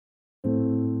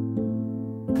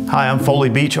Hi, I'm Foley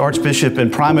Beach, Archbishop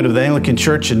and Primate of the Anglican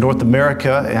Church in North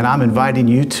America, and I'm inviting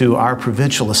you to our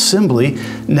Provincial Assembly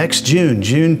next June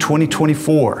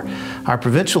 2024. Our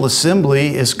Provincial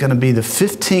Assembly is going to be the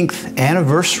 15th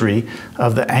anniversary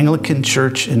of the Anglican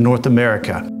Church in North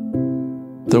America.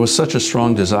 There was such a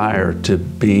strong desire to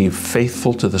be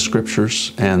faithful to the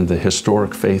Scriptures and the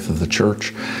historic faith of the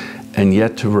Church, and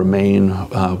yet to remain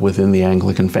within the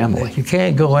Anglican family. You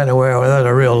can't go anywhere without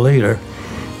a real leader.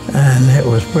 And it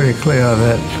was pretty clear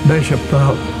that Bishop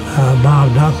thought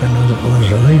Bob Duncan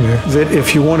was a leader. That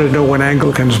if you want to know what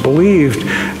Anglicans believed,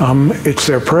 it's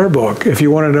their prayer book. If you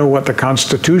want to know what the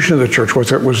constitution of the church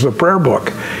was, it was the prayer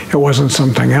book. It wasn't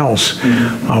something else,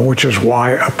 which is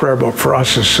why a prayer book for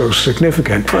us is so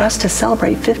significant. For us to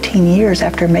celebrate 15 years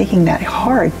after making that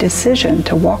hard decision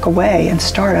to walk away and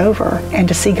start over, and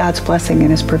to see God's blessing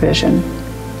and His provision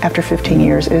after 15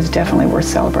 years is definitely worth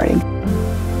celebrating.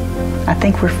 I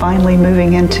think we're finally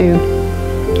moving into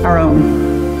our own.